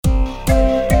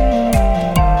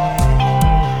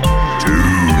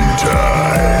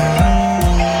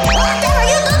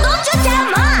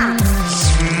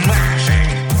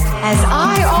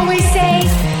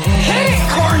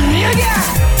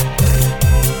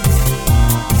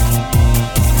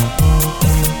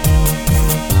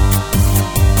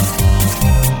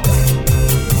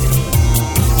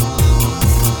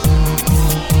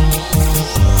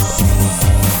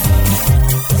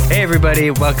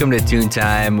everybody. Welcome to Toon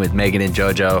Time with Megan and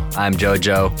JoJo. I'm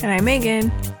JoJo. And I'm Megan.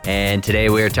 And today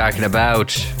we are talking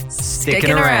about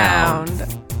Sticking Around.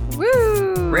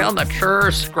 Woo! Real mature,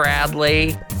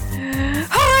 Scradley.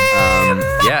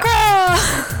 Yeah.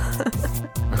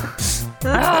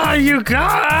 Ah, you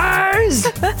guys!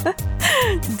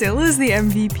 Dill is the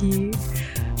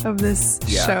MVP of this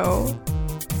show.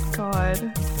 God.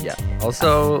 Yeah.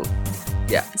 Also,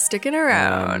 Sticking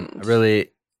Around.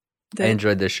 I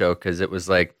enjoyed this show because it was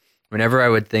like, whenever I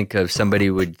would think of somebody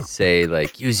would say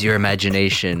like, use your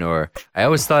imagination, or I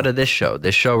always thought of this show.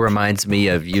 This show reminds me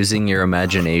of using your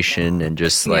imagination and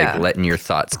just like letting your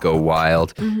thoughts go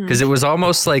wild. Because it was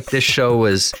almost like this show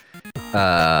was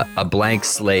a blank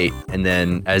slate, and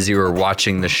then as you were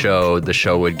watching the show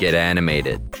would get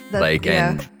animated.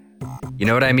 And you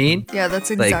know what I mean? Yeah, that's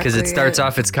exactly because it starts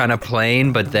off, it's kind of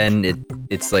plain, but then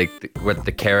it's like what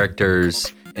the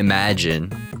characters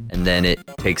imagine, and then it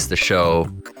takes the show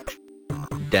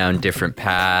down different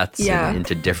paths and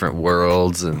into different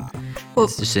worlds, and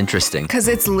it's just interesting. Because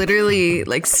it's literally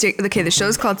like the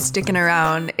show's called Sticking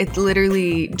Around. It's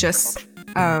literally just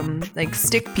like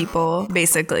stick people,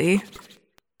 basically.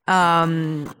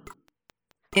 In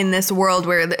this world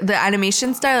where the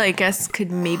animation style, I guess, could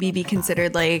maybe be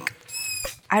considered like,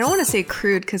 I don't want to say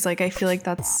crude because like I feel like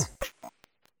that's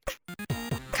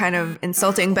kind of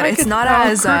insulting, but it's not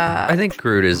as I think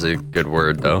crude is a good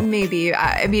word though. Maybe.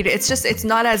 I mean, it's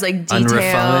not as like detailed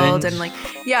unrefined. And like,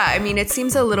 I mean, it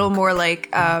seems a little more like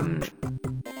kind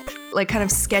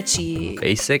of sketchy.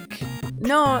 Basic?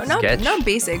 No, not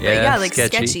basic, but like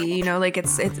sketchy, you know, like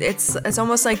it's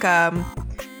almost like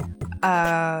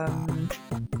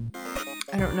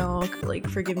I don't know, like,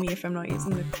 forgive me if I'm not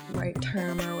using the right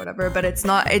term or whatever, but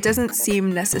it doesn't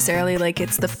seem necessarily like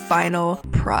it's the final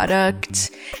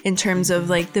product in terms of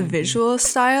like the visual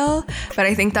style, but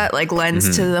I think that like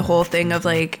lends to the whole thing of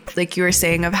like you were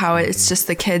saying, of how it's just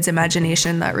the kids'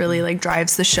 imagination that really like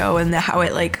drives the show, and how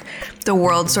it like the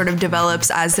world sort of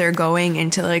develops as they're going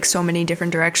into like so many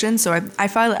different directions. So I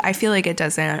feel like it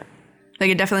doesn't, like,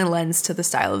 it definitely lends to the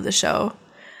style of the show.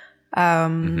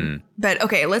 But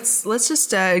okay, let's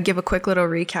just give a quick little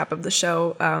recap of the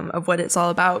show, of what it's all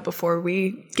about before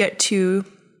we get too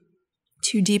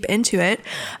deep into it.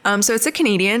 So it's a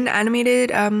Canadian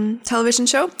animated television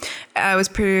show. It was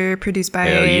produced by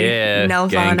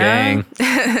Nelvana. Gang.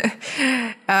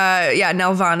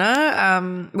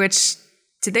 Nelvana. Which,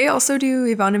 did they also do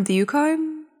Yvonne of the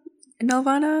Yukon?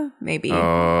 Nelvana, maybe.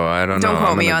 Oh, I don't know. Don't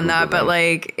quote me on that, but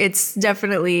like, it's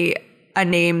definitely a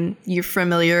name you're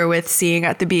familiar with seeing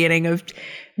at the beginning of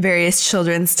various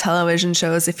children's television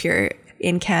shows if you're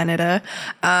in Canada.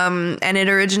 And it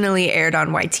originally aired on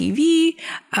YTV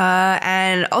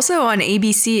and also on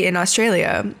ABC in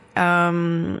Australia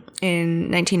in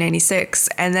 1996.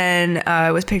 And then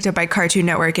it was picked up by Cartoon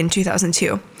Network in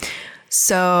 2002.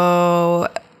 So,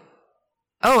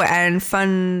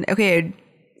 it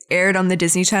aired on the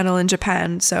Disney Channel in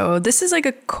Japan. So this is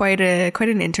like quite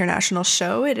an international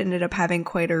show. It ended up having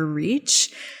quite a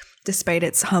reach despite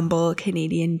its humble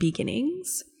Canadian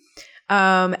beginnings.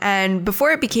 And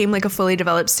before it became like a fully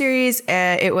developed series,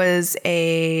 it was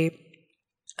a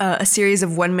series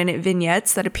of 1-minute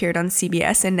vignettes that appeared on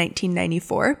CBS in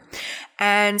 1994.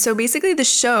 And so basically the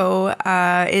show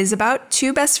is about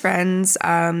two best friends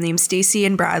named Stacy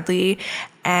and Bradley.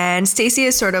 And Stacy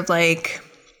is sort of like,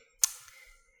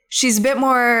 she's a bit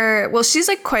more, she's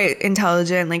like quite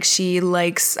intelligent. Like, she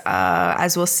likes,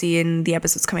 as we'll see in the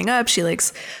episodes coming up, she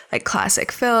likes like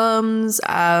classic films.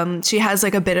 She has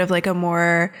like a bit of like a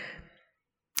more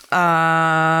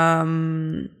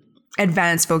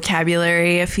advanced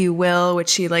vocabulary, if you will, which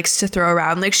she likes to throw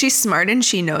around. Like, she's smart and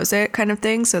she knows it kind of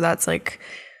thing. So that's like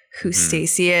who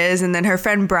Stacy is. And then her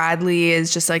friend Bradley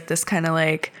is just like this kind of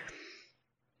like,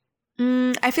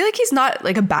 I feel like he's not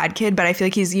like a bad kid, but I feel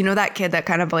like he's, you know, that kid that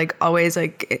kind of like always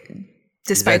like,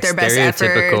 despite their best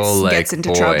efforts, like, gets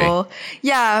into trouble.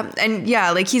 Yeah. And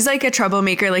like he's like a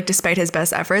troublemaker, like despite his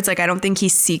best efforts. Like, I don't think he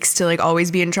seeks to like always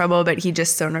be in trouble, but he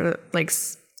just sort of like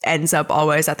ends up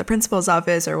always at the principal's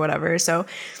office or whatever. So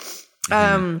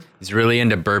he's really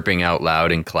into burping out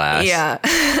loud in class. Yeah.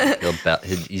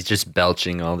 He's just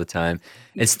belching all the time.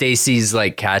 And Stacy's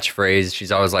like catchphrase,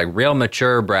 she's always like, real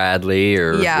mature Bradley,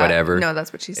 or whatever. No,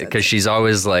 that's what she said. Because she's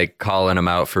always like calling him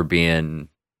out for being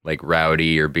like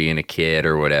rowdy or being a kid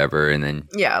or whatever. And then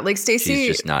like Stacy, she's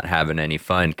just not having any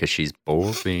fun because she's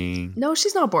boring. No,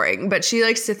 she's not boring, but she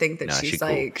likes to think that she's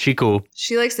like, cool.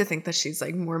 She likes to think that she's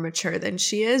like more mature than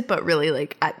she is, but really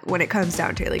like when it comes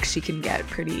down to it, like she can get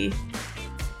pretty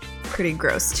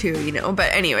gross too, you know.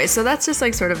 But anyway, so that's just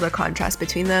like sort of the contrast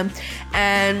between them.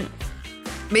 And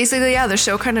basically, yeah, the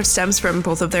show kind of stems from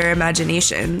both of their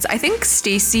imaginations. I think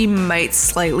Stacy might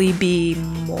slightly be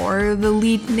more the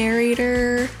lead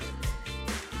narrator,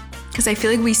 because I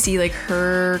feel like we see like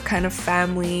her kind of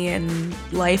family and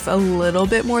life a little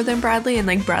bit more than Bradley, and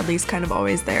like Bradley's kind of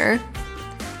always there.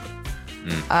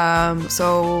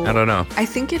 So I don't know. I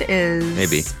think it is,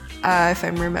 maybe, if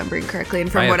I'm remembering correctly,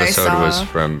 and from my what I saw, episode was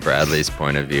from Bradley's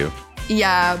point of view.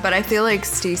 Yeah, but I feel like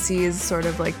Stacy is sort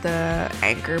of like the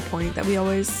anchor point that we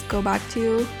always go back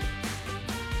to.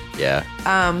 Yeah.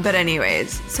 But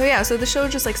anyways, so the show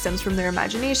just like stems from their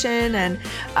imagination, and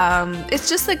it's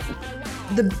just like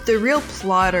the real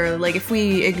plot, or like if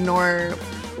we ignore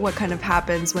what kind of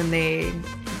happens when they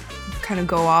kind of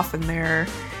go off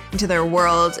into their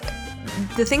world,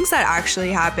 the things that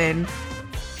actually happen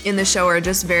in the show are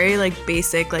just very like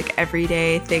basic, like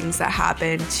everyday things that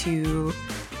happen to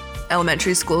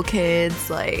elementary school kids,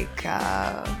 like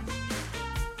I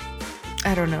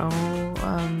don't know,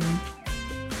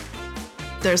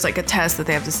 there's like a test that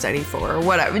they have to study for or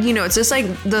whatever, you know. It's just like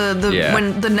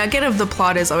when the nugget of the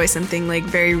plot is always something like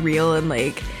very real and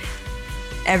like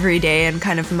everyday and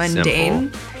kind of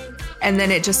mundane. Simple. And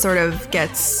then it just sort of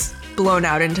gets blown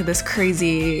out into this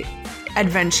crazy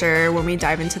adventure when we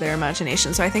dive into their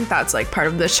imagination. So I think that's like part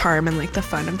of the charm and like the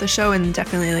fun of the show, and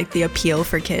definitely like the appeal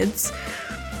for kids.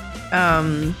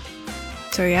 So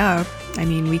yeah, I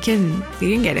mean, we can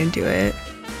get into it.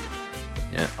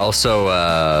 Yeah. Also,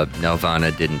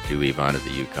 Nelvana didn't do Yvonne of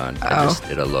the Yukon. I just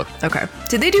did a look. Okay.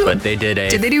 Did they do fuck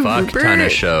Rupert? Ton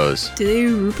of shows. Did they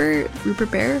do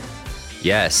Rupert Bear?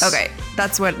 Yes. Okay.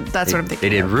 That's what I'm thinking. They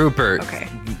did Rupert. Okay.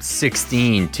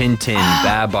 16, Tintin,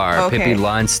 Babar, okay. Pippi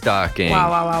Longstocking.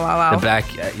 Wow. The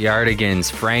Backyardigans,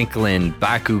 Franklin,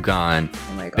 Bakugan,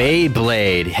 oh my God.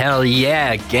 Beyblade. Hell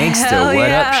yeah, gangsta. Hell what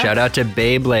yeah. up? Shout out to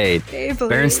Beyblade.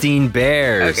 Bernstein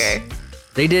Bears. Okay.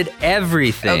 They did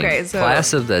everything. Okay, so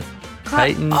Class of the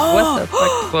Titans. What the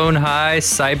fuck? Clone High,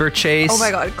 Cyber Chase. Oh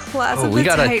my God, Class of the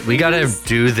Titans. We gotta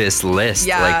do this list.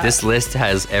 Yeah. Like, this list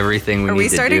has everything we need to do. Are we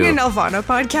starting a Nelvana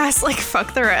podcast? Like,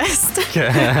 fuck the rest.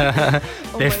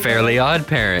 They're Fairly Odd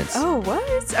Parents. Oh,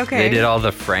 what? Okay. They did all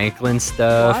the Franklin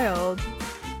stuff. Wild.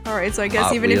 All right, so I guess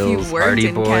Hot even Wheels, if you weren't Hardy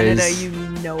in Boys. Canada, you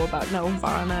know about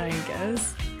Nelvana, I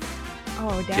guess.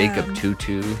 Oh, damn. Jacob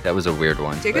Tutu. That was a weird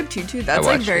one. Jacob Tutu. That's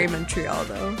like very Montreal,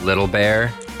 though. Little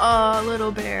Bear. Oh,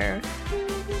 Little Bear.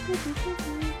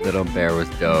 Little Bear was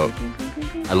dope.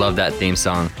 I love that theme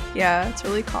song. Yeah, it's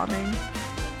really calming.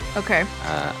 Okay.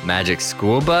 Magic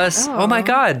School Bus. Oh my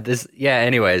God.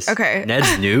 Anyways. Okay.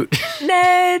 Ned's Newt.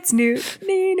 Ned's Newt.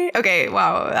 Okay,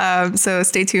 wow. So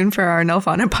stay tuned for our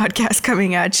Nelvana podcast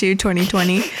coming at you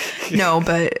 2020. No,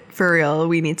 but for real,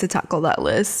 we need to tackle that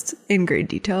list in great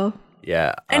detail.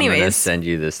 Yeah. Anyways. I'm going to send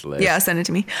you this list. Yeah, send it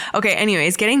to me. Okay,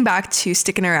 anyways, getting back to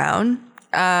sticking around.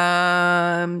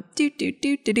 Yeah,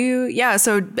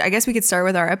 so I guess we could start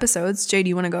with our episodes. Jay, do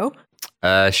you want to go?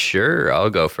 Sure.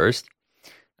 I'll go first.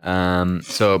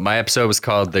 So my episode was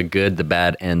called The Good, the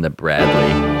Bad, and the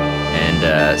Bradley.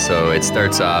 And so it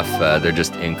starts off, they're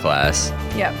just in class.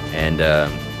 Yep. And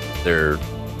they're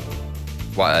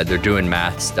doing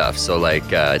math stuff. So like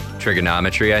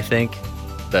trigonometry, I think.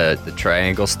 The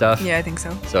triangle stuff. Yeah, I think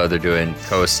so. So they're doing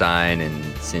cosine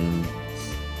and sin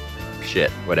shit,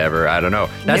 whatever. I don't know.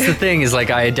 That's the thing, is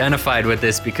like I identified with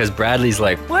this because Bradley's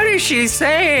like, what is she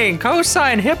saying?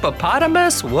 Cosine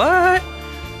hippopotamus? What?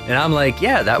 And I'm like,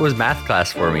 yeah, that was math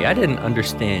class for me. I didn't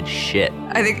understand shit.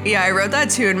 I think, I wrote that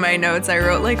too in my notes. I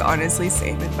wrote like, honestly,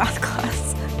 same in math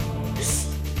class.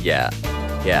 Yeah.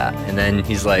 And then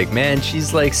he's like, man,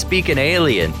 she's like speaking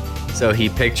alien. So he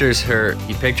pictures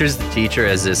the teacher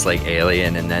as this like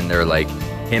alien, and then they're like,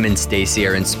 him and Stacy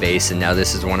are in space, and now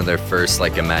this is one of their first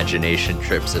like imagination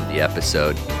trips of the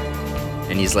episode.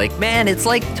 And he's like, man, it's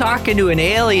like talking to an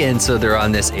alien. So they're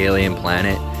on this alien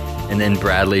planet, and then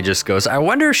Bradley just goes, I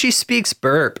wonder if she speaks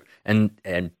burp, and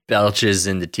belches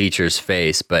in the teacher's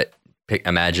face, but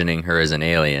imagining her as an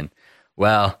alien.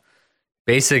 Well,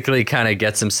 basically kind of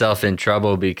gets himself in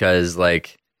trouble because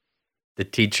like the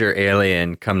teacher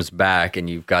alien comes back, and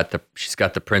she's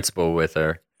got the principal with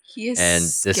her. He is and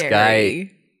scary. This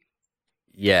guy,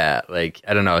 yeah, like,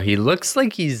 I don't know. He looks like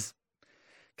because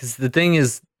the thing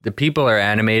is, the people are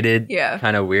animated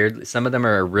kind of weird. Some of them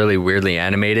are really weirdly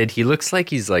animated. He looks like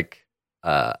he's like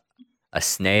a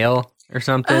snail or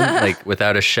something, like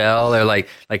without a shell, or like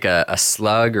a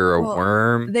slug or a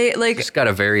worm. They like just got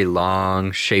a very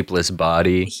long, shapeless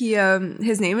body. He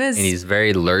his name is, and he's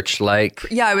very Lurch-like.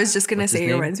 Yeah, I was just gonna say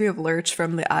he reminds me of Lurch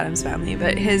from the Addams Family,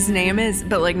 but his name is,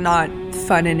 but like not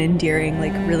fun and endearing,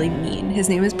 like really mean. His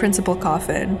name is Principal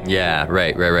Coffin. Yeah,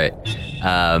 right.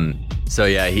 So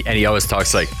yeah, he always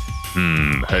talks like,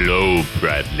 hello,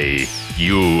 Bradley.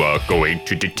 You are going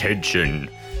to detention.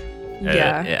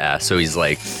 Yeah. So he's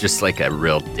like, just like a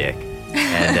real dick.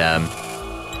 And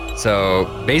so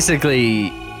basically,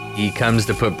 he comes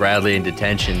to put Bradley in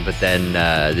detention, but then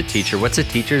the teacher, what's the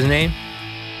teacher's name?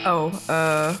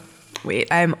 Wait,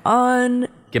 I'm on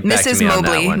Get back Mrs. to me on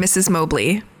Mobley. that one. Mrs.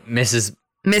 Mobley.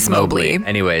 Miss Mobley.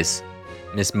 Anyways,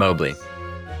 Miss Mobley.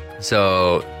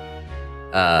 So,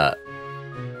 the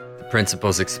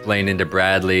principal's explaining to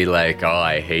Bradley, like, oh,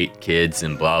 I hate kids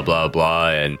and blah, blah, blah,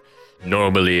 and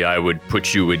normally I would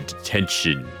put you in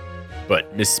detention,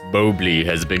 but Miss Mobley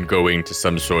has been going to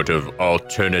some sort of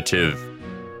alternative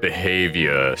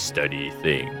behavior study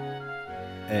thing.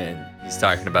 And he's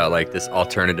talking about, like, this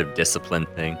alternative discipline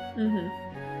thing.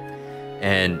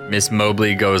 And Miss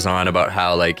Mobley goes on about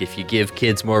how, like, if you give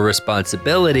kids more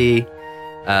responsibility,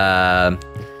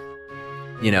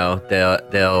 you know,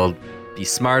 they'll be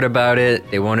smart about it.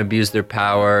 They won't abuse their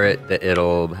power.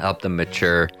 It'll help them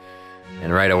mature.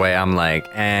 And right away, I'm like,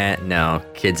 no,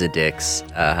 kids are dicks.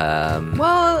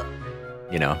 Well,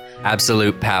 you know,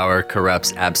 absolute power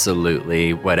corrupts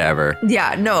absolutely whatever.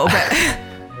 yeah, no, but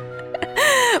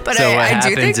but So what I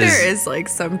do think happens there is- is like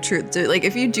some truth to, like,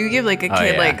 if you do give like a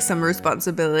kid yeah. like some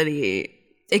responsibility,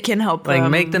 it can help Like,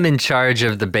 them. make them in charge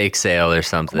of the bake sale or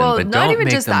something, well, but not don't even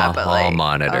make just them that, a but hall like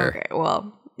monitor. Okay,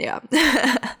 well, yeah.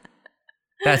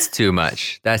 That's too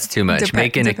much. That's too much.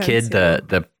 Making a depends, kid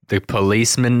the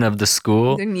policeman of the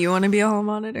school. Didn't you want to be a hall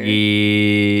monitor?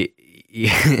 I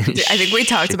I think we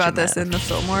talked Shit, about you this man. in the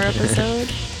Fillmore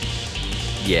episode.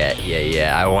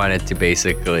 Yeah. I wanted to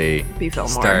basically Be Fillmore.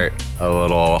 start a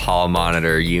little hall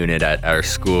monitor unit at our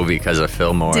school because of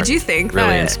Fillmore. Did you think really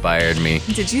that? inspired me?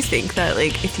 Did you think that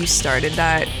like if you started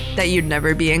that you'd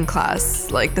never be in class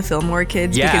like the Fillmore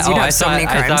kids because you'd have so many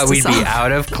crimes I thought to we'd solve? be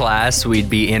out of class. We'd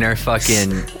be in our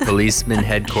fucking policeman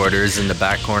headquarters in the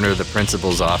back corner of the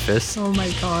principal's office. Oh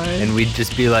my god. And we'd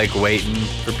just be like waiting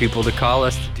for people to call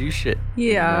us to do shit.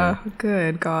 Yeah.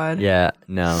 Good God. Yeah,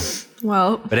 no.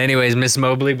 Well, But anyways, Miss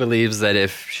Mobley believes that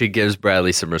if she gives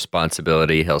Bradley some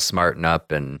responsibility, he'll smarten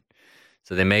up. And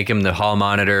so they make him the hall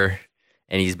monitor.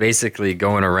 And he's basically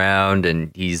going around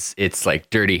and it's like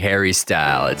Dirty Harry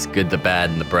style. It's good, the bad,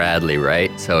 and the Bradley,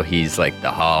 right? So he's like the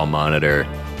hall monitor,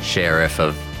 sheriff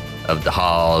of the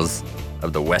halls,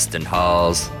 of the Weston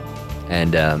halls.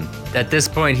 And at this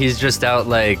point, he's just out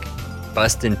like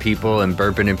busting people and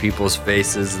burping in people's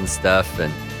faces and stuff.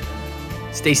 And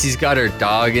Stacy's got her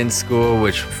dog in school,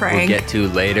 which Frank. we'll get to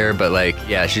later. But like,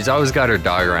 yeah, she's always got her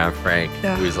dog around Frank,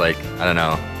 Yeah. who's like, I don't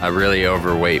know, a really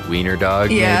overweight wiener dog,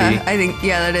 yeah, maybe. I think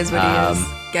that is what he is.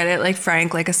 Get it? Like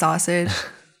Frank, like a sausage.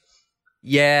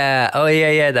 Yeah. Oh,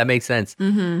 yeah. That makes sense.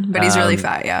 But he's really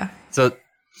fat, yeah. So,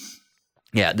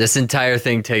 yeah, this entire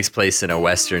thing takes place in a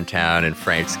western town, and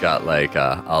Frank's got like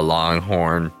a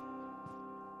longhorn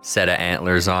set of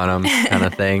antlers on him, kind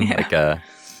of thing, like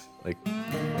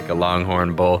a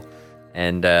longhorn bull.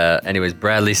 And anyways,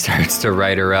 Bradley starts to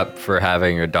write her up for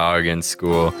having a dog in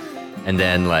school, and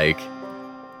then like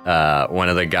one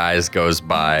of the guys goes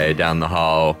by down the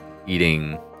hall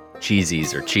eating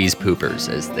cheesies or cheese poopers,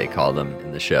 as they call them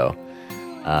in the show.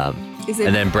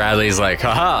 And then Bradley's like,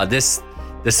 haha, this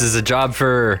is a job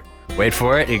for, wait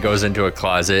for it. He goes into a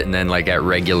closet and then like at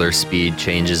regular speed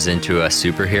changes into a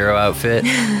superhero outfit.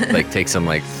 Like takes him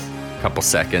like a couple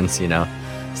seconds, you know.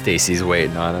 Stacy's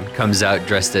waiting on him. Comes out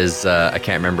dressed as, I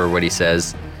can't remember what he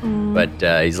says, but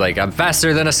he's like, I'm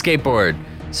faster than a skateboard,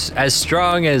 as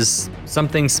strong as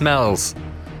something smells.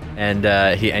 And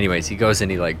he goes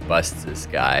and he like busts this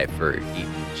guy for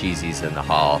eating cheesies in the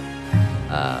hall.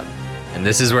 And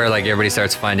this is where like everybody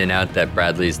starts finding out that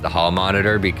Bradley's the hall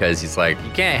monitor, because he's like, you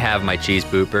can't have my cheese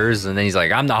poopers. And then he's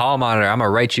like, I'm the hall monitor. I'm gonna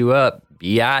write you up,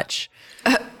 biatch.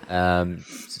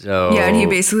 So Yeah, and he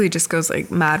basically just goes like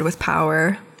mad with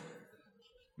power.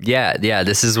 yeah,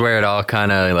 this is where it all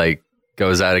kind of like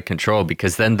goes out of control,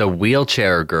 because then the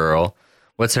wheelchair girl,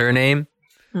 what's her name?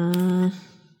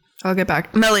 I'll get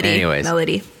back. Melody. Anyways.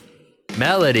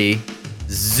 Melody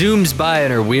zooms by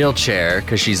in her wheelchair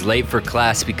because she's late for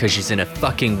class because she's in a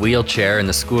fucking wheelchair and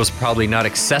the school's probably not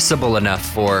accessible enough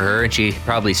for her, and she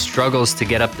probably struggles to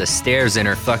get up the stairs in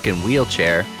her fucking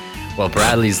wheelchair. Well,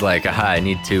 Bradley's like, aha, I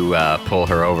need to pull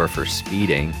her over for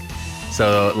speeding.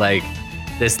 So like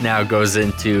this now goes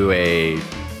into a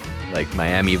like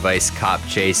Miami Vice cop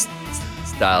chase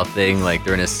style thing. Like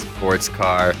they're in a sports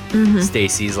car.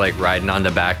 Stacy's like riding on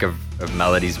the back of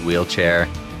Melody's wheelchair.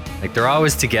 Like they're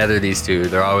always together, these two.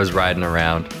 They're always riding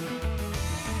around.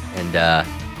 And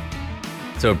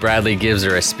so Bradley gives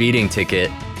her a speeding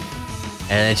ticket. And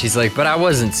then she's like, but I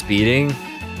wasn't speeding.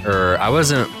 I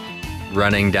wasn't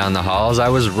running down the halls. I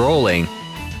was rolling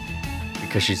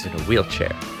because she's in a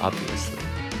wheelchair, obviously.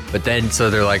 But then, so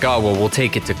they're like, oh, well, we'll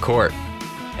take it to court.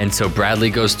 And so Bradley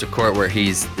goes to court where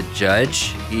he's the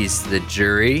judge, he's the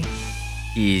jury,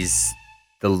 he's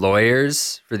the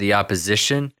lawyers for the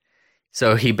opposition.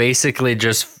 So he basically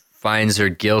just finds her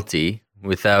guilty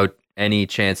without any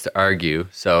chance to argue.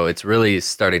 So it's really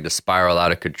starting to spiral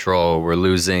out of control. We're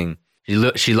losing.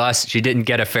 She lost. She didn't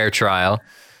get a fair trial.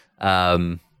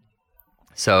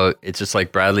 So it's just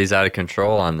like Bradley's out of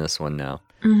control on this one now.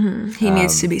 Mm-hmm. He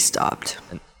needs to be stopped.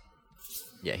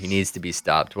 Yeah, he needs to be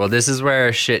stopped. Well, this is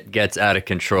where shit gets out of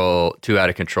control, too out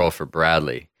of control for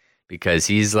Bradley, because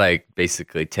he's like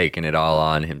basically taking it all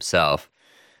on himself.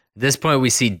 At this point,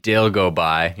 we see Dill go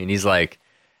by, and he's like,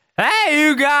 "Hey,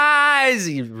 you guys!"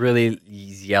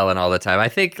 He's yelling all the time. I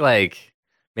think like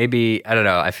maybe I don't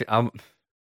know.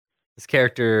 This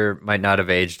character might not have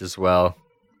aged as well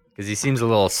because he seems a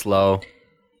little slow.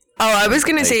 Oh, I was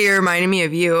gonna say you're reminding me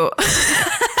of you.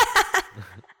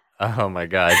 Oh my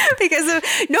god!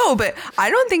 But I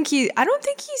don't think he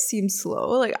seems slow.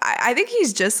 Like I think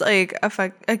he's just like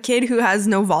a kid who has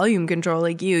no volume control.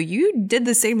 Like you did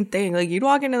the same thing. Like you'd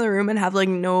walk into the room and have like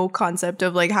no concept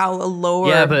of like how low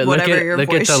or whatever your voice should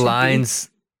be. Look at the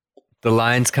lines. The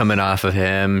lines coming off of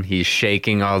him. He's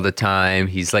shaking all the time.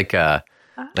 He's like a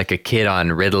kid on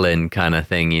Ritalin kind of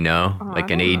thing, you know,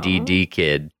 like an ADD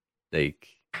kid. Like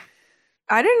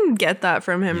I didn't get that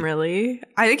from him really.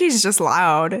 I think he's just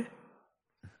loud.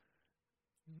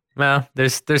 Well,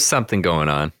 there's something going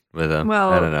on with him.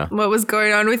 Well, I don't know. What was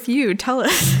going on with you? Tell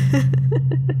us.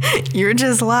 You're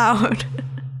just loud.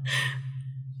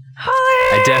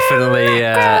 I definitely.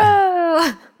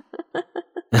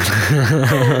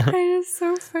 It is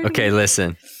so funny. Okay,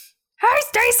 listen. Hi,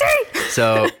 Stacy.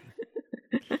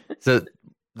 So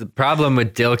the problem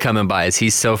with Dill coming by is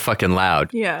he's so fucking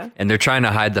loud. Yeah. And they're trying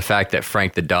to hide the fact that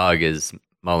Frank the dog is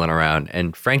mulling around.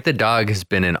 And Frank the dog has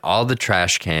been in all the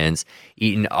trash cans,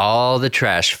 eating all the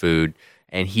trash food,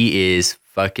 and he is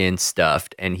fucking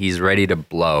stuffed and he's ready to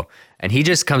blow. And he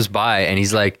just comes by and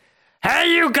he's like,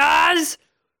 "Hey, you guys,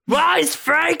 why is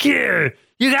Frank here?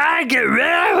 You gotta get rid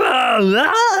of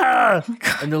him."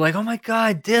 And they're like, "Oh my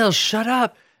God, Dill, shut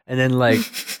up." And then like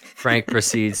Frank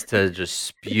proceeds to just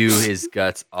spew his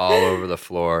guts all over the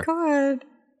floor. God.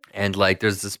 And like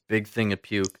there's this big thing of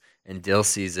puke and Dill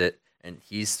sees it and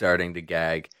he's starting to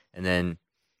gag. And then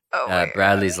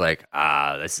Bradley's like,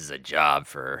 this is a job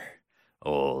for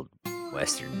old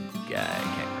Western guy.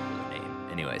 I can't remember the name.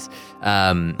 Anyways,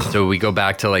 so we go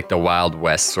back to like the Wild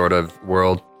West sort of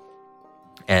world.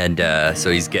 And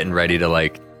so he's getting ready to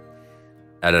like,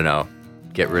 I don't know,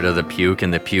 get rid of the puke,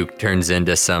 and the puke turns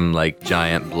into some like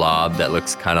giant blob that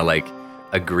looks kind of like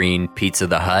a green Pizza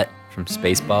the Hut from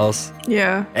Spaceballs.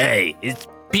 Yeah. Hey, it's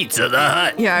Pizza the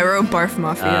Hut. Yeah, I wrote Barf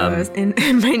Mafia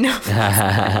in my notes.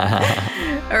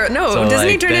 Or no, so doesn't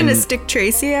he turn into Stick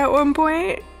Tracy at one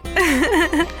point?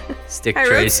 Stick Tracy. I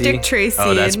wrote Stick Tracy.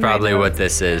 Oh, that's probably what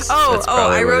this is.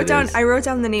 I wrote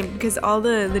down the name because all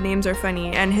the names are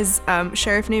funny, and his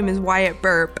sheriff name is Wyatt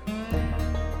Burp.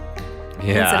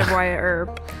 Yeah. Instead of Wyatt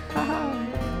Earp.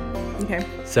 Okay.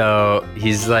 So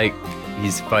he's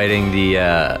fighting the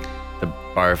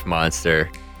barf monster.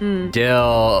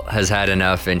 Dill has had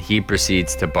enough and he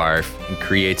proceeds to barf and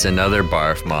creates another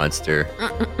barf monster.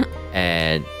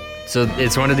 And so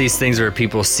it's one of these things where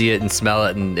people see it and smell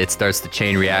it and it starts the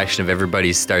chain reaction of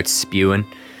everybody starts spewing.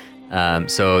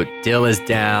 So Dill is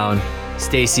down,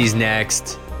 Stacy's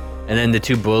next, and then the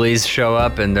two bullies show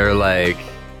up and they're like,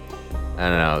 I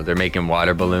don't know, they're making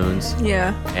water balloons.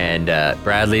 Yeah. And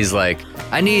Bradley's like,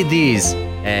 "I need these,"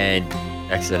 and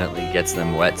accidentally gets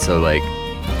them wet. So like,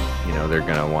 you know, they're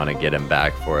gonna want to get him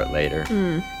back for it later.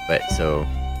 But so,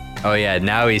 oh yeah,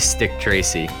 now he's Stick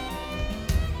Tracy,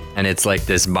 and it's like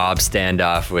this mob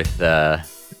standoff with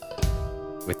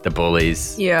the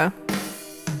bullies. Yeah.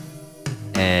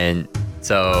 And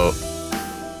so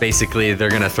basically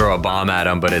they're gonna throw a bomb at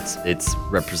him, but it's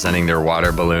representing their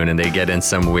water balloon, and they get in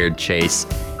some weird chase,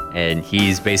 and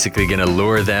he's basically gonna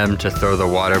lure them to throw the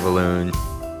water balloon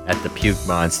at the puke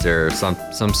monster, or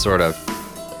some sort of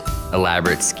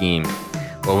elaborate scheme.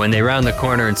 Well, when they round the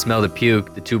corner and smell the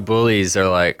puke, the two bullies are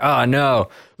like, "Oh no,"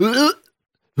 and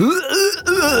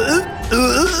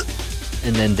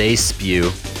then they spew.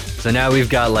 So now we've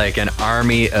got like an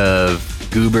army of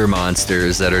goober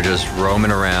monsters that are just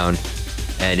roaming around.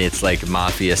 And it's like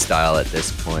mafia style at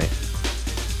this point.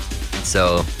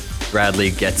 So Bradley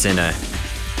gets in a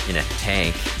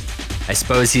tank. I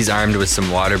suppose he's armed with some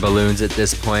water balloons at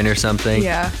this point or something.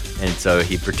 Yeah. And so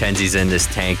he pretends he's in this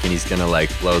tank and he's gonna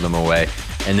like blow them away.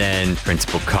 And then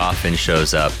Principal Coffin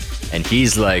shows up, and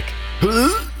he's like,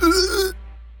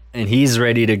 and he's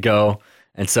ready to go.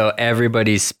 And so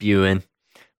everybody's spewing.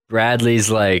 Bradley's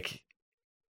like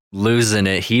losing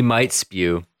it. He might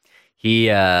spew. He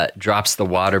drops the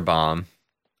water bomb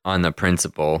on the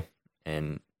principal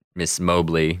and Miss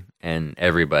Mobley and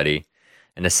everybody,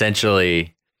 and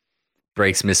essentially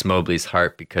breaks Miss Mobley's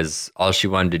heart because all she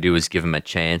wanted to do was give him a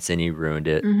chance, and he ruined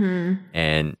it.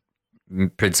 And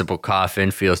Principal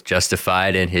Coffin feels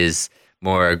justified in his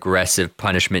more aggressive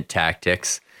punishment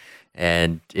tactics,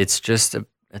 and it's just a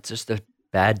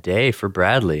bad day for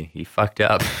Bradley. He fucked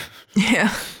up.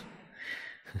 Yeah.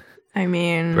 I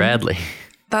mean, Bradley.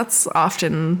 That's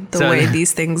often the way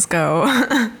these things go.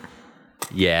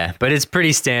 Yeah, but it's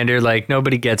pretty standard. Like,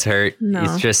 nobody gets hurt. No.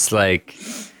 It's just like,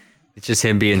 it's just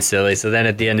him being silly. So then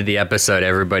at the end of the episode,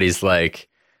 everybody's like,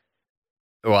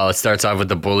 well, it starts off with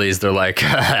the bullies. They're like,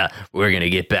 we're going to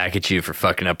get back at you for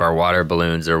fucking up our water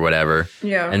balloons or whatever.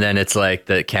 Yeah. And then it's like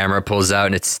the camera pulls out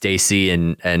and it's Stacy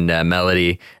and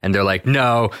Melody. And they're like,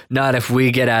 no, not if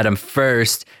we get at him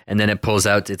first. And then it pulls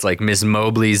out. It's like Miss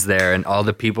Mobley's there and all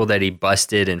the people that he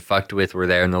busted and fucked with were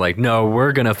there. And they're like, no,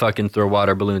 we're going to fucking throw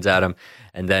water balloons at him.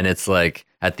 And then it's like,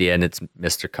 at the end, it's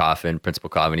Mr. Coffin, Principal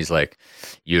Coffin. He's like,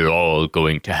 you're all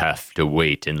going to have to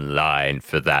wait in line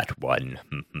for that one.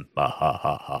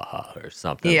 Or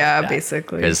something. Yeah, like that.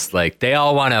 basically. Because, like, they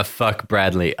all want to fuck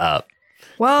Bradley up.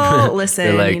 Well,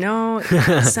 listen, like, you know,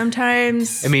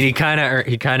 sometimes. I mean, he kind of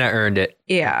earned it.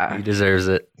 Yeah. He deserves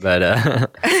it. But,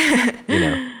 you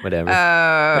know, whatever.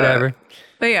 Whatever.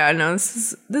 But yeah, no,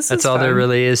 this That's all there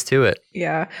really is to it.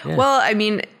 Yeah. Well, I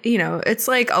mean, you know, it's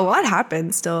like a lot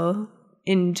happens still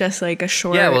in just like a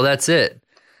short. Yeah, well, that's it.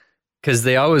 Because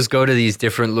they always go to these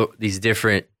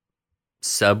different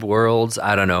sub-worlds.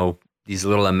 I don't know, these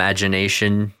little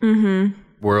imagination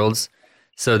worlds.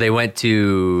 So they went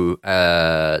to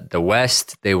the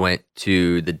West. They went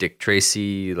to the Dick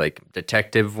Tracy, like,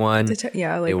 detective one.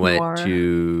 Yeah, like they went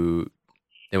noir.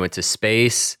 They went to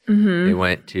space. They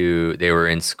were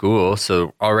in school.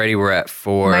 So already we're at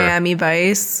 4. Miami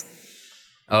Vice.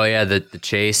 Oh yeah, the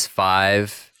Chase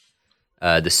 5,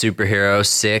 the superhero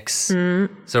 6.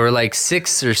 So we're like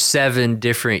 6 or 7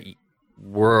 different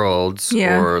worlds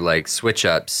or like switch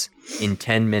ups in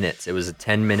 10 minutes. It was a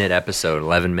 10-minute episode,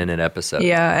 11-minute episode.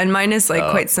 Yeah, and mine is like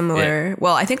quite similar. Yeah.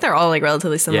 Well, I think they're all like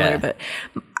relatively similar, but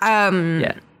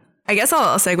I guess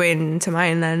I'll segue into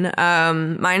mine then.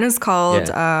 Mine is called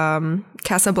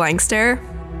Casablankster.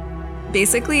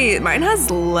 Basically, mine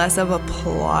has less of a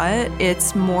plot.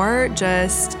 It's more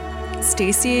just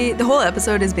Stacy. The whole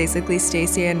episode is basically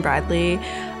Stacy and Bradley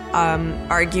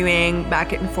arguing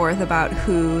back and forth about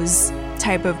whose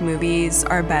type of movies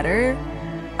are better.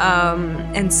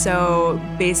 And so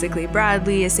basically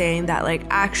Bradley is saying that like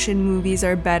action movies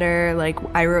are better. Like,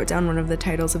 I wrote down one of the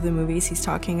titles of the movies he's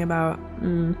talking about.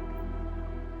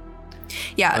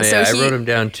 Yeah, so I wrote them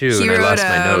down too, and I lost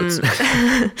my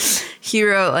notes. He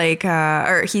wrote like,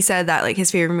 or he said that like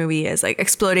his favorite movie is like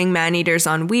Exploding Man-Eaters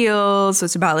on Wheels. So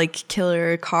it's about like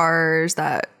killer cars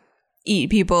that eat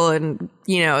people, and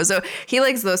you know, so he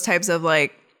likes those types of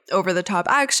like over-the-top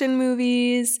action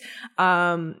movies.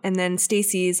 And then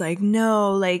Stacy's like,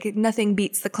 no, like nothing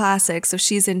beats the classics. So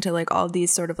she's into like all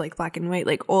these sort of like black and white,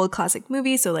 like old classic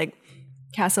movies. So like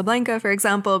Casablanca, for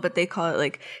example, but they call it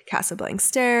like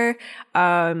Casablankster.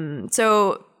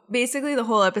 So basically the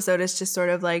whole episode is just sort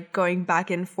of like going back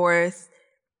and forth,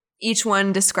 each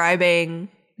one describing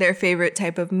their favorite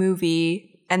type of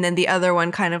movie, and then the other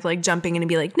one kind of like jumping in and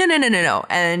be like, no,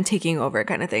 and taking over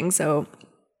kind of thing. So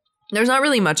there's not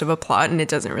really much of a plot, and it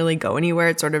doesn't really go anywhere.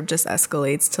 It sort of just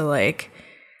escalates to like,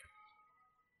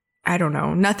 I don't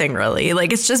know, nothing really.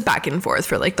 Like, it's just back and forth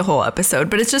for like the whole episode,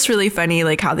 but it's just really funny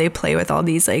like how they play with all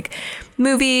these like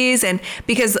movies, and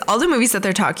because all the movies that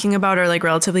they're talking about are like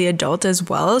relatively adult as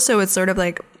well. So it's sort of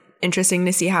like interesting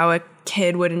to see how a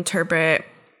kid would interpret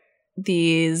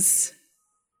these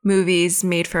movies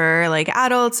made for like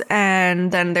adults,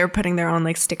 and then they're putting their own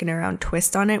like sticking around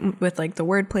twist on it with like the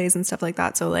word plays and stuff like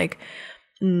that. So like,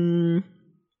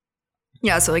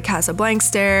 yeah, so like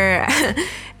Casablankster,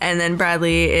 and then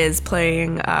Bradley is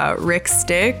playing Rick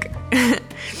Stick.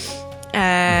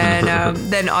 And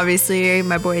then obviously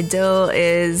my boy Dill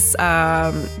is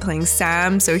playing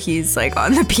Sam, so he's like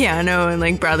on the piano, and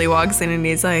like Bradley walks in and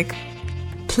he's like,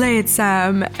 play it,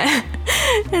 Sam.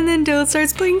 And then Dill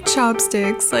starts playing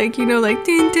chopsticks, like, you know, like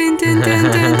dun dun dun dun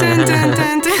dun dun dun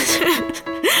dun dun.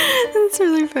 It's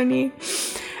really funny.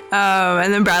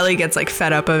 And then Bradley gets like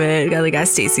fed up of it, like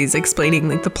as Stacey's explaining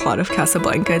like the plot of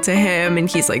Casablanca to him, and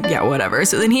he's like, yeah, whatever.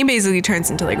 So then he basically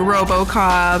turns into like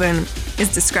RoboCop and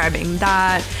is describing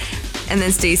that. And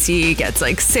then Stacey gets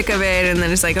like sick of it, and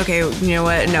then it's like, okay, you know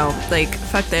what? No, like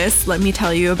fuck this. Let me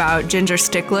tell you about Ginger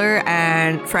Stickler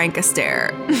and Frank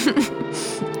Astaire.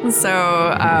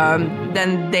 So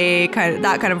then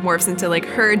that kind of morphs into like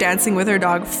her dancing with her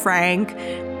dog Frank,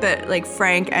 but like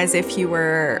Frank as if he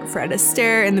were Fred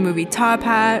Astaire in the movie Top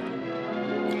Hat.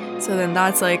 So then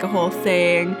that's like a whole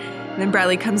thing. And then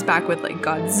Bradley comes back with like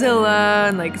Godzilla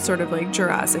and like sort of like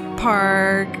Jurassic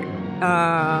Park.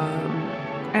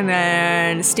 And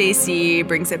then Stacey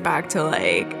brings it back to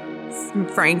like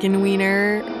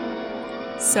Frankenweenie.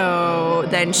 So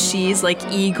then she's like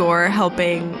Igor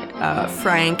helping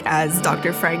Frank as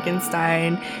Dr.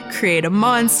 Frankenstein create a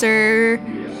monster.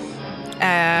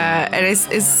 And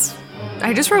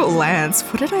I just wrote Lance.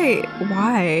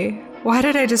 Why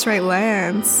did I just write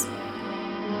Lance?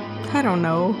 I don't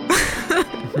know.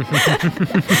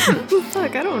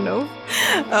 Fuck, I don't know.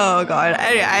 Oh god.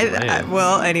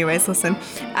 Well, anyways, listen.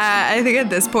 I think at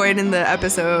this point in the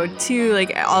episode too,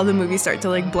 like all the movies start to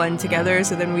like blend together.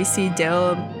 So then we see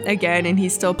Dill again, and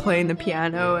he's still playing the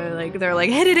piano, and like they're like,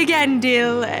 hit it again,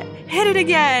 Dill, hit it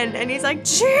again, and he's like,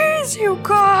 jeez, you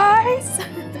guys,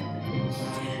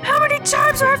 how many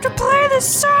times do I have to play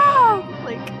this song?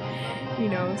 Like, you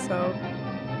know, so.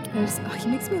 He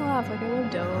makes me laugh. Like, I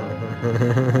love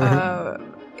Dill.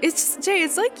 It's just, Jay,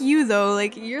 it's like you though.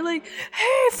 Like, you're like,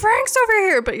 hey, Frank's over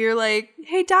here, but you're like,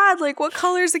 hey, Dad, like, what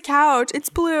color's the couch? It's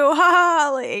blue.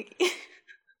 Ha! Like,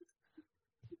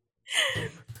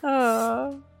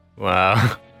 oh.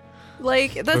 Wow.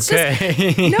 Like, that's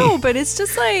okay. just no, but it's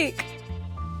just like,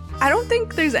 I don't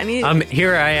think there's any.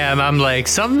 Here I am. I'm like,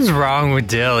 something's wrong with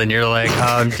Dill, and you're like,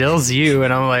 Dill's you,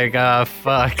 and I'm like,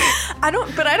 fuck. I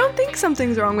don't think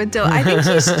something's wrong with Dill. I think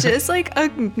he's just like a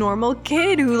normal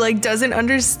kid who like doesn't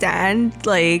understand,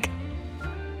 like,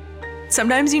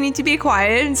 sometimes you need to be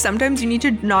quiet and sometimes you need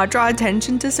to not draw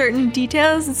attention to certain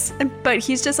details, but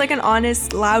he's just like an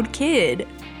honest, loud kid.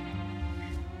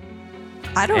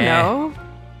 I don't know.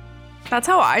 That's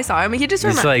how I saw him. He just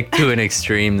it's like to an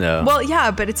extreme though. Well,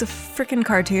 yeah, but it's a freaking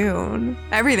cartoon.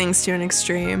 Everything's to an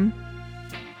extreme.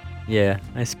 Yeah,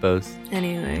 I suppose.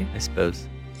 Anyway. I suppose.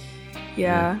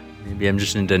 Yeah. Maybe I'm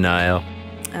just in denial.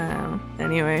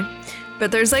 Anyway.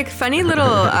 But there's like funny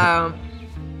little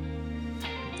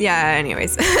yeah,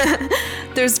 anyways.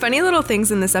 There's funny little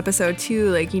things in this episode too,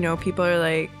 like, you know, people are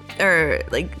like, or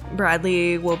like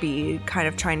Bradley will be kind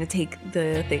of trying to take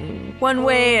the thing one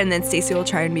way, and then Stacey will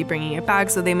try and be bringing it back.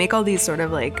 So they make all these sort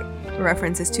of like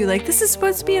references to like, this is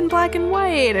supposed to be in black and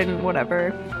white and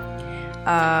whatever.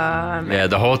 Yeah,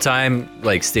 the whole time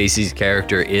like Stacey's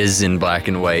character is in black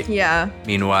and white. Yeah.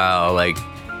 Meanwhile, like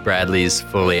Bradley's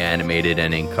fully animated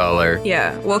and in color.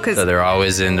 Yeah, well, because so they're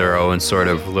always in their own sort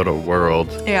of little world.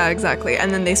 Yeah, exactly.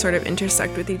 And then they sort of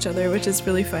intersect with each other, which is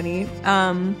really funny.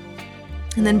 And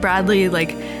then Bradley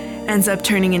like ends up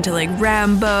turning into like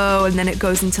Rambo, and then it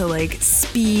goes into like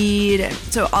Speed, and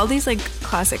so all these like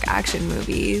classic action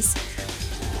movies.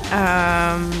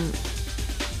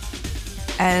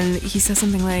 And he says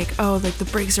something like, oh, like the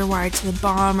brakes are wired to the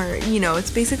bomb, or, you know,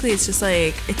 it's just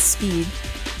like, it's Speed,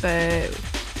 but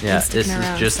yeah, this is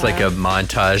just stuff. Like a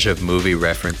montage of movie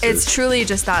references. It's truly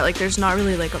just that. Like, there's not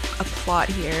really like a plot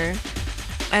here.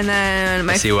 And then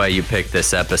I see why you picked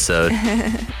this episode.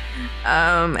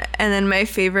 And then my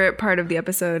favorite part of the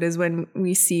episode is when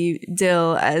we see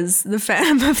Dill as the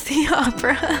Phantom of the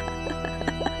Opera.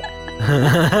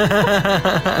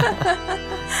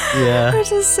 Yeah.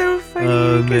 Which is so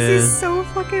funny because he's so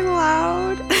fucking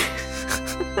loud.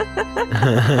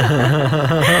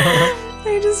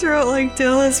 I just wrote like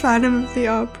Dill as Phantom of the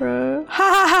Opera.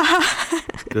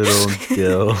 Good old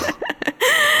Dill.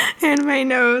 In my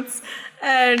notes.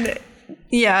 And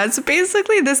yeah, so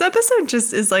basically this episode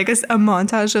just is like a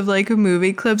montage of like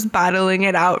movie clips battling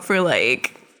it out for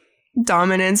like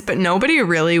dominance, but nobody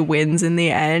really wins in the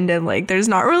end, and like there's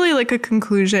not really like a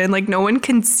conclusion, like no one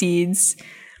concedes.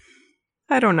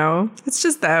 I don't know, it's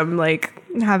just them like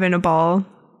having a ball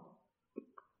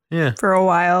for a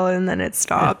while and then it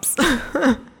stops.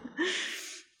 Yeah.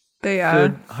 But yeah,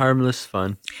 good, harmless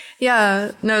fun.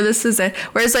 Yeah, no, this is it.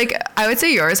 Whereas like I would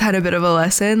say yours had a bit of a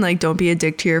lesson, like don't be a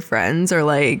dick to your friends, or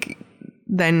like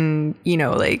then, you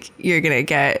know, like you're gonna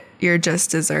get your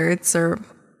just desserts or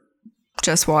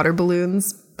just water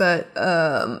balloons. But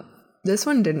this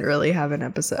one didn't really have an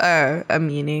episode, a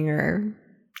meaning or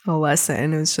a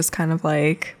lesson. It was just kind of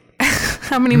like,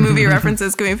 how many movie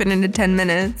references can we fit into 10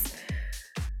 minutes?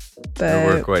 But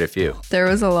there were quite a few. There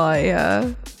was a lot,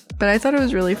 yeah. but I thought it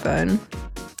was really fun.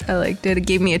 I liked it. It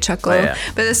gave me a chuckle. Oh, yeah.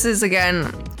 But this is, again,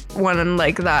 one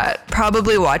like that.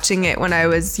 Probably watching it when I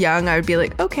was young, I would be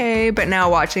like, okay. But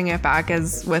now watching it back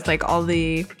as with like all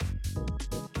the,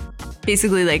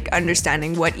 basically like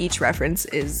understanding what each reference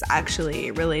is actually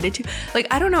related to. Like,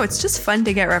 I don't know. It's just fun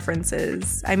to get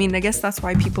references. I mean, I guess that's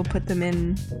why people put them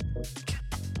in.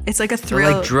 It's like a thrill.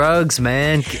 They're like drugs,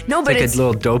 man. No, but it's like a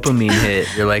little dopamine hit.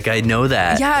 You're like, I know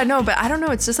that. Yeah, no, but I don't know.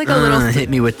 It's just like a little. Hit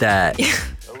me with that.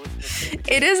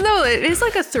 It is though. It is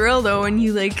like a thrill though when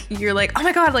you're like, oh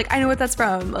my god, like I know what that's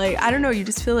from. Like I don't know. You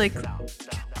just feel like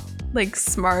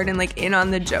smart and like in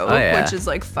on the joke, which is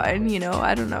like fun. You know,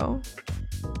 I don't know.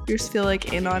 You just feel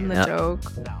like in on the joke,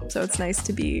 so it's nice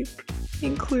to be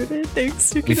included.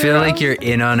 Thanks. You feel like you're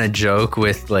in on a joke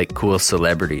with like cool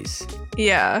celebrities.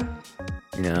 Yeah.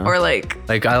 You know, or like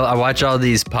I watch all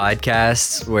these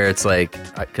podcasts where it's like,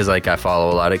 because like I follow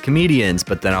a lot of comedians,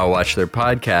 but then I'll watch their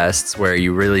podcasts where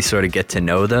you really sort of get to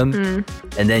know them,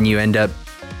 and then you end up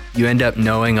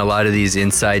knowing a lot of these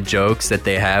inside jokes that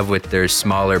they have with their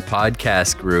smaller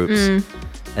podcast groups.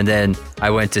 And then I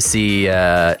went to see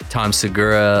Tom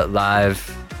Segura live,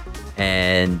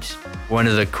 and one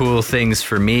of the cool things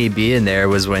for me being there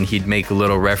was when he'd make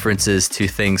little references to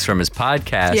things from his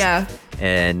podcast. Yeah.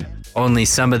 And only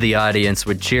some of the audience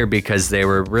would cheer because they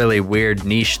were really weird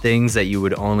niche things that you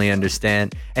would only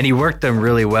understand. And he worked them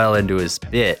really well into his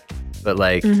bit. But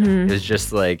like, it was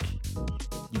just like,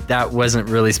 that wasn't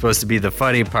really supposed to be the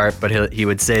funny part, but he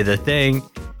would say the thing.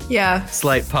 Yeah.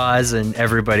 Slight pause and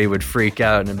everybody would freak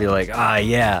out and be like,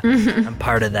 yeah, I'm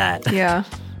part of that. Yeah.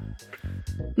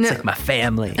 It's like my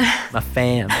family. My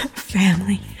fam.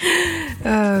 Family.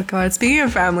 Oh, God. Speaking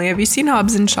of family, have you seen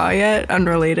Hobbs and Shaw yet?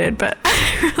 Unrelated, but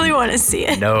I really want to see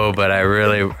it. No, but I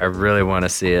really want to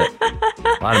see it.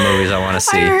 A lot of movies I want to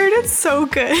see. I heard it's so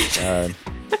good.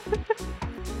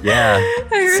 Yeah,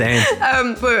 same.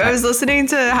 But I was listening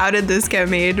to How Did This Get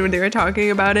Made when they were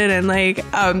talking about it, and like,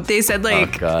 they said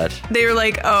like, oh God, they were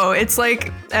like, oh, it's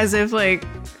like as if like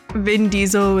Vin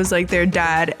Diesel was like their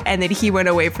dad, and then he went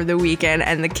away for the weekend,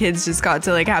 and the kids just got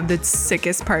to like have the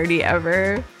sickest party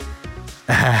ever.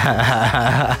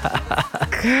 Yeah.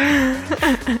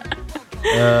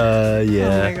 Oh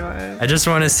my God. I just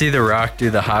want to see The Rock do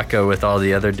the haka with all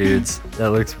the other dudes.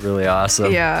 That looks really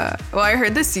awesome. Yeah. Well, I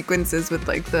heard the sequences with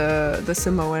like the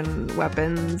Samoan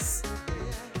weapons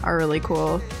are really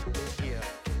cool.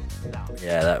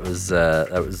 Yeah, that was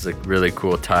a really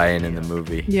cool tie-in in the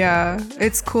movie. Yeah,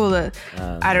 it's cool that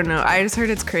I don't know. I just heard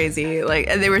it's crazy. Like,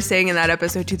 and they were saying in that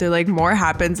episode too, they're like more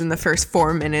happens in the first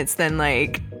 4 minutes than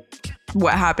like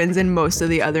what happens in most of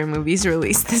the other movies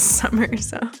released this summer.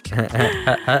 So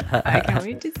I can't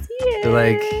wait to see it. They're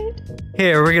like,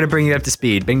 here, we're gonna bring you up to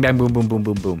speed. Bing, bang, boom, boom, boom,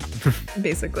 boom, boom.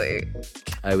 Basically.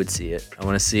 I would see it. I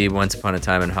want to see Once Upon a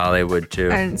Time in Hollywood too.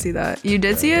 I didn't see that. You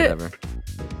did see it? Whatever.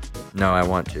 No, I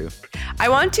want to. I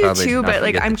want to Probably too, not but gonna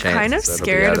like get the I'm chance, kind of so it'll be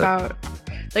scared out of- about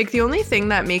like the only thing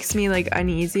that makes me like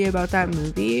uneasy about that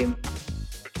movie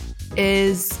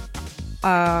is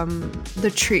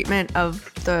the treatment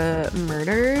of the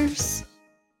murders.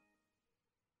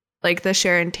 Like the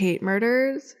Sharon Tate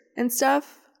murders and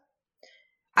stuff.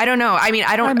 I don't know. I mean,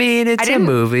 it's a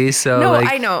movie, so no,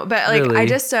 like, I know, but like really. I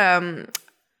just kind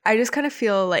of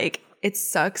feel like it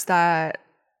sucks that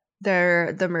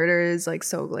the murder is like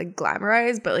so like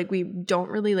glamorized, but like we don't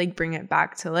really like bring it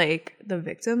back to like the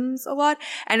victims a lot.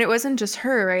 And it wasn't just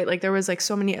her, right? Like there was like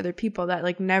so many other people that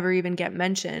like never even get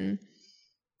mentioned.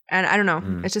 And I don't know.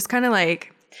 It's just kind of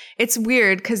like, it's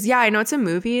weird because yeah, I know it's a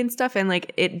movie and stuff, and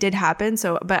like it did happen.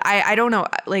 So, but I don't know.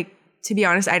 Like, to be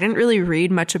honest, I didn't really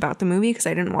read much about the movie because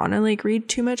I didn't want to like read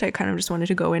too much. I kind of just wanted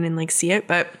to go in and like see it.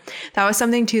 But that was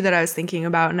something too that I was thinking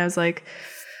about, and I was like,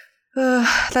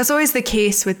 that's always the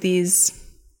case with these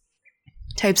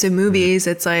types of movies.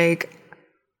 It's like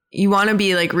you want to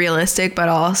be like realistic, but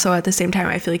also at the same time,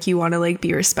 I feel like you want to like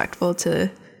be respectful to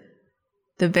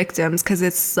the victims, because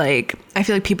it's like I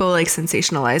feel like people like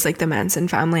sensationalize like the Manson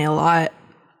family a lot,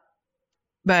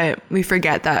 but we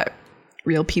forget that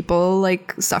real people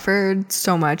like suffered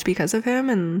so much because of him.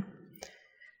 And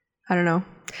I don't know,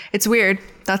 it's weird.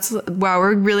 Wow,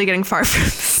 we're really getting far from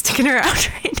sticking around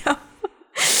right now.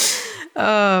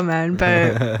 Oh man,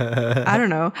 but I don't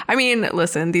know. I mean,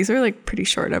 listen, these are like pretty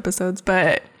short episodes,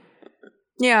 but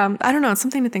yeah, I don't know. It's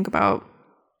something to think about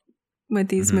with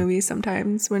these movies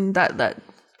sometimes when that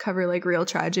cover like real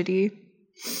tragedy.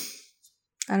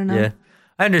 I don't know. Yeah,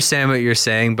 I understand what you're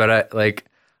saying, but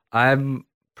I'm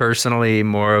personally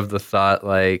more of the thought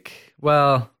like,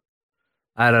 well,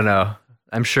 I don't know.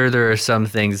 I'm sure there are some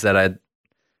things that I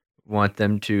want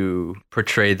them to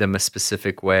portray them a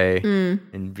specific way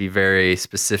and be very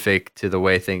specific to the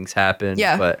way things happen.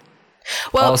 Yeah. But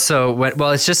Well, also,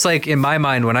 it's just like in my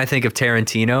mind when I think of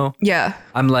Tarantino, yeah.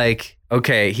 I'm like,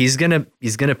 okay, he's gonna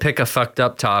pick a fucked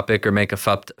up topic or make a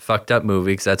fucked up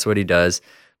movie because that's what he does.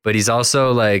 But he's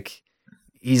also like,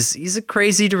 he's a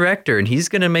crazy director and he's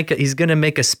gonna make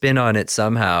a spin on it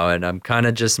somehow. And I'm kind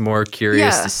of just more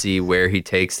curious to see where he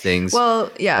takes things.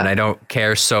 Well, yeah. And I don't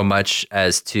care so much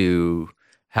as to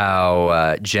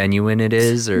how genuine it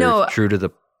is or true to the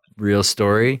real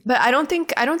story. But I don't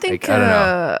think. Like, I don't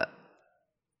know.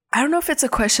 I don't know if it's a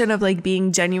question of like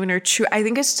being genuine or true. I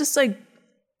think it's just like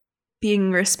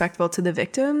being respectful to the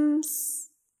victims.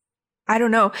 I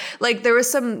don't know. Like there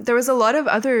was a lot of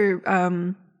other,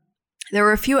 there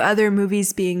were a few other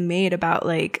movies being made about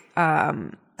like,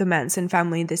 the Manson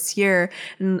family this year.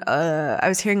 And, I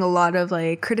was hearing a lot of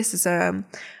like criticism.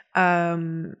 I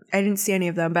didn't see any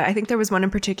of them, but I think there was one in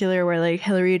particular where like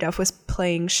Hilary Duff was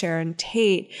playing Sharon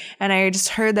Tate. And I just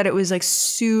heard that it was like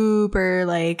super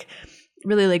like,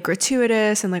 really like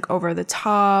gratuitous and like over the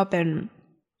top and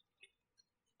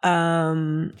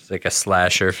it's like a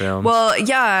slasher film. well,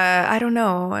 yeah, I don't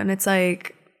know. And it's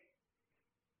like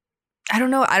I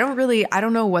don't know. I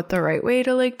don't know what the right way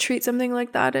to like treat something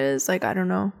like that is. Like I don't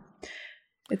know.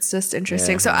 It's just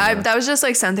interesting. That was just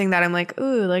like something that I'm like,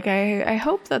 ooh, like I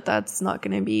hope that that's not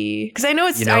going to be because I know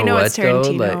it's it's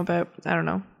Tarantino, but I don't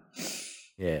know.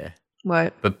 Yeah.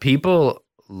 What? But people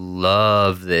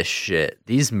love this shit.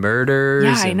 These murders.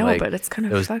 Yeah, I know, like, but it's kind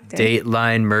of those fucked.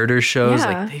 Dateline murder shows, Yeah.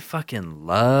 like they fucking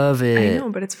love it. I know,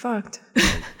 but it's fucked.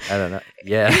 I don't know.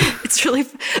 Yeah. It's really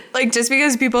like just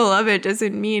because people love it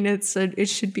doesn't mean it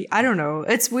should be. I don't know.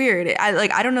 It's weird.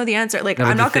 I don't know the answer. Like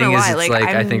I'm not gonna lie.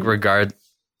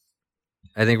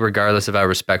 I think regardless of how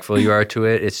respectful you are to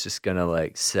it, it's just gonna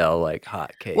like sell like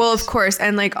hotcakes. Well, of course,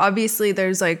 and like obviously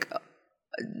there's like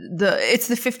it's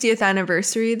the 50th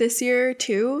anniversary this year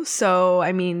too. So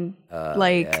I mean,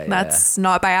 that's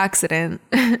not by accident.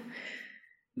 Yeah,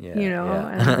 you know.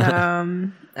 yeah.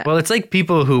 And, well, it's like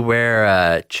people who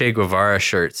wear Che Guevara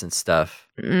shirts and stuff.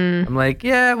 I'm like,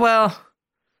 yeah, well,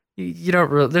 you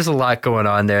don't. There's a lot going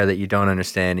on there that you don't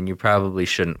understand, and you probably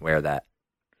shouldn't wear that.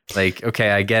 Like,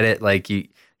 okay, I get it. Like,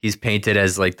 he's painted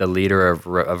as like the leader of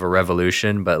a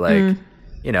revolution, but like,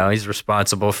 you know, he's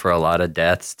responsible for a lot of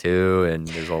deaths too, and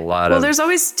there's a lot of. Well, there's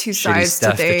always two sides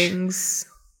to things.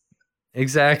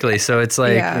 Exactly. So it's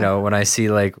like, you know, when I see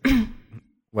like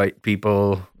white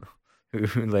people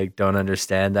who like don't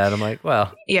understand that, I'm like,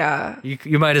 well, yeah,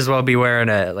 you might as well be wearing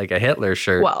a Hitler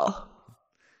shirt. Well,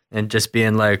 and just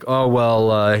being like, oh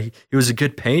well, he was a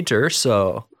good painter,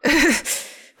 so.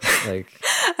 Like,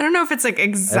 I don't know if it's like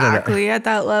exactly at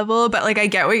that level, but like I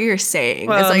get what you're saying.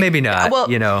 Well, it's like, maybe not. Well,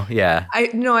 you know, yeah. I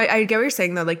get what you're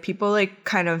saying though. Like people like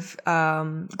kind of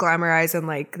glamorize and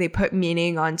like they put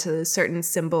meaning onto certain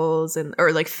symbols and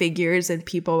or like figures and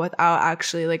people without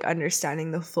actually like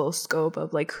understanding the full scope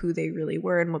of like who they really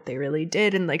were and what they really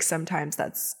did. And like sometimes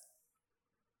that's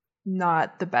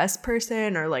not the best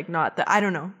person or like not the. I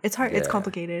don't know. It's hard. Yeah. It's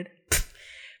complicated.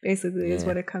 Basically, is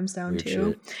what it comes down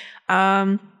to.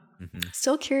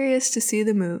 Still curious to see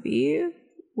the movie.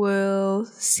 We'll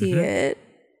see it.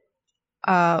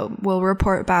 We'll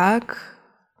report back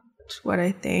what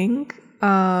I think.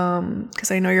 Because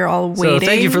I know you're all waiting. So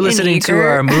thank you for listening to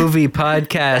our movie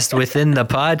podcast within the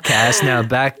podcast. Now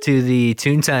back to the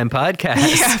Toontime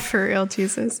podcast. Yeah, for real,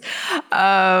 Jesus.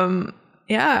 Yeah,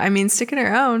 I mean, sticking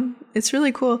around. It's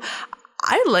really cool.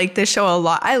 I like this show a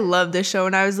lot. I love this show.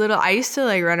 When I was little, I used to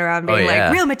like run around being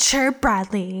like, real mature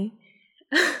Bradley.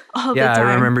 All the time.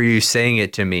 I remember you saying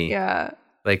it to me. Yeah.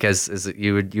 Like as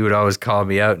you would always call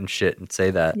me out and shit and say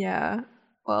that. Yeah.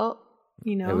 Well,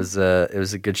 you know. It was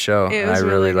a good show. I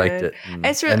really liked it.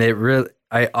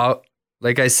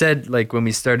 Like I said, like when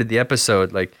we started the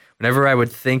episode, like whenever I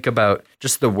would think about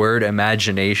just the word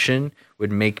imagination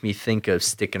would make me think of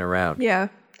sticking around. Yeah.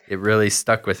 It really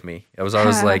stuck with me. I was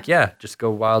always like, yeah, just go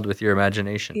wild with your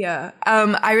imagination. Yeah.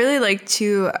 I really like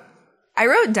to, I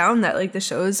wrote down that like the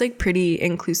show is like pretty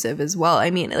inclusive as well.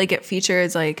 I mean, like it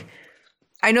features like,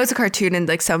 I know it's a cartoon and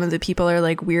like some of the people are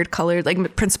like weird colored,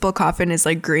 like Principal Coffin is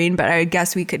like green, but I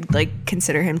guess we could like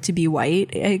consider him to be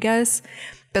white, I guess.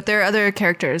 But there are other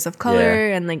characters of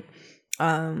color and like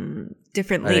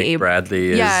differently able.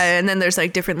 Bradley is and then there's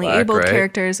like differently abled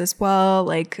characters as well,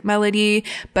 like Melody,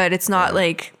 but it's not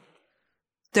like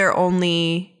their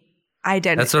only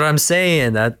identity. That's what I'm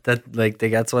saying. That like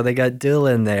that's why they got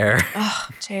Dylan there. Oh,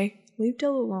 Jay, leave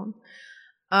Dylan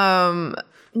alone.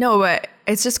 No, but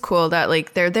it's just cool that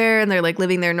like they're there and they're like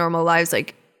living their normal lives.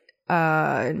 Like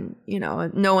You know,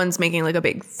 no one's making like a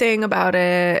big thing about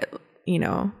it. You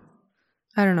know,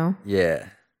 I don't know. Yeah.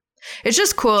 It's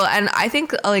just cool. And I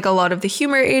think like a lot of the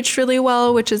humor aged really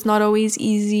well, which is not always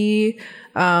easy.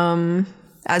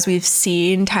 As we've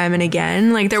seen time and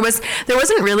again, like there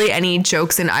wasn't really any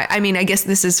jokes. And I mean, I guess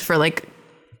this is for like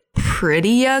pretty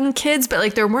young kids, but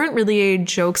like there weren't really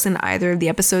jokes in either of the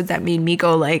episodes that made me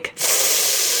go like,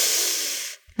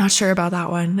 not sure about that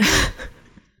one.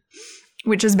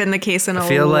 Which has been the case in a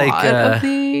lot of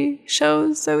the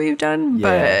shows that we've done.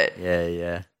 But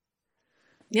yeah.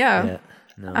 No.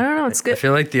 I don't know. It's good. I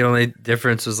feel like the only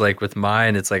difference was like with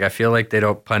mine, it's like I feel like they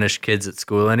don't punish kids at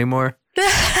school anymore.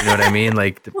 You know what I mean?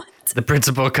 Like the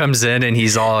principal comes in and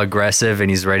he's all aggressive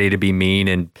and he's ready to be mean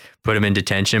and put him in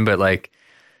detention. But like,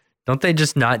 don't they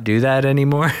just not do that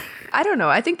anymore? I don't know.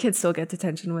 I think kids still get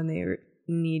detention when they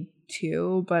need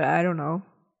to, but I don't know.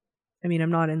 I mean,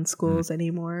 I'm not in schools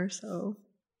anymore, so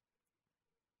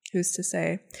who's to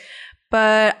say?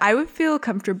 But I would feel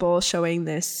comfortable showing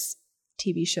this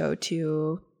TV show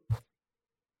to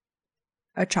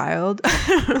a child.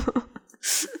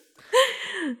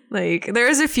 Like,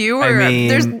 there's a few where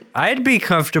I'd be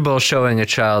comfortable showing a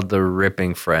child The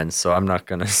Ripping Friends, so I'm not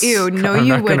gonna. Ew, no,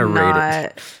 you would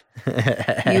not.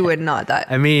 You would not.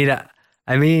 That. I mean.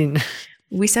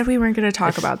 We said we weren't going to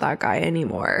talk about that guy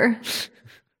anymore.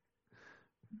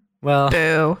 Well,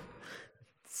 boo.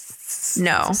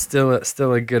 No.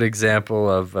 Still a good example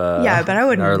of yeah, but I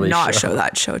would not show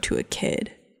that show to a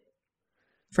kid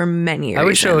for many reasons. I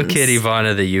would show a kid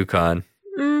Ivana the Yukon.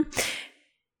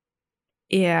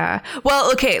 Yeah.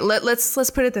 Well, okay,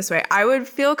 let's put it this way. I would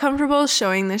feel comfortable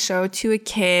showing the show to a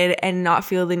kid and not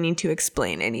feel the need to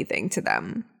explain anything to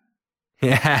them.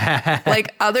 Yeah.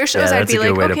 Like other shows, I'd be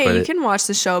like, okay, you can watch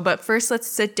the show, but first let's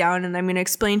sit down and I'm going to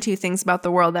explain to you things about the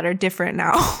world that are different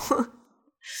now.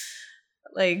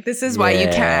 Like, this is why you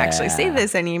can't actually say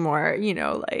this anymore, you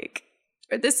know, like,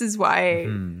 or this is why,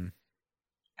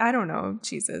 I don't know,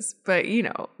 Jesus, but you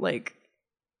know, like,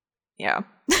 yeah.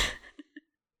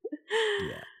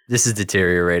 Yeah. This is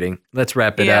deteriorating. Let's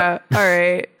wrap it up. All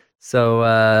right.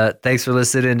 So thanks for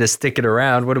listening to Stick It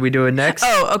Around. What are we doing next?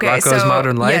 Oh, okay. Rocko's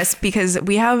Modern Life? Yes, because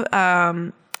we have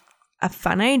a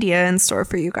fun idea in store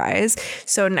for you guys.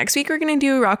 So next week we're going to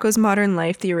do Rocko's Modern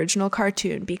Life, the original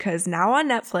cartoon, because now on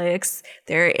Netflix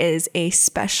there is a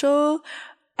special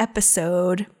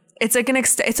episode. It's like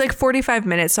it's like 45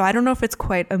 minutes, so I don't know if it's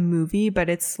quite a movie, but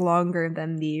it's longer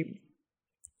than the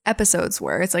episodes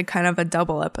were. It's like kind of a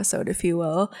double episode, if you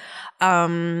will.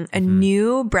 Brand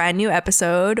new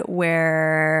episode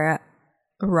where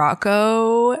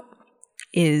Rocko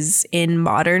is in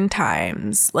modern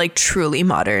times, like truly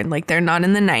modern, like they're not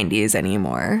in the 90s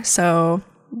anymore. So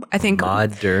I think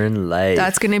modern life,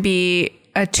 that's going to be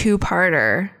a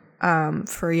 2-parter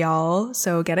for y'all.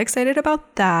 So get excited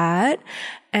about that.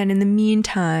 And in the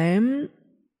meantime,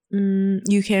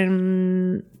 you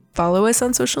can follow us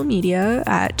on social media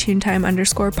at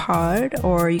toontime_pod,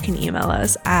 or you can email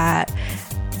us at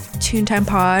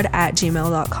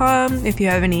toontimepod@gmail.com if you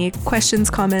have any questions,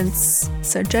 comments,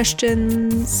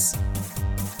 suggestions,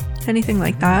 anything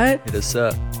like that. Hit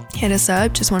us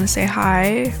up. Just want to say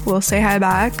hi. We'll say hi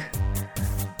back.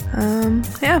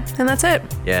 Yeah, and that's it.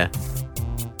 Yeah.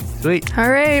 Sweet. All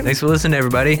right. Thanks for listening,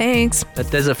 everybody. Thanks. That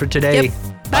does it for today. Yep.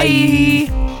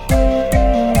 Bye.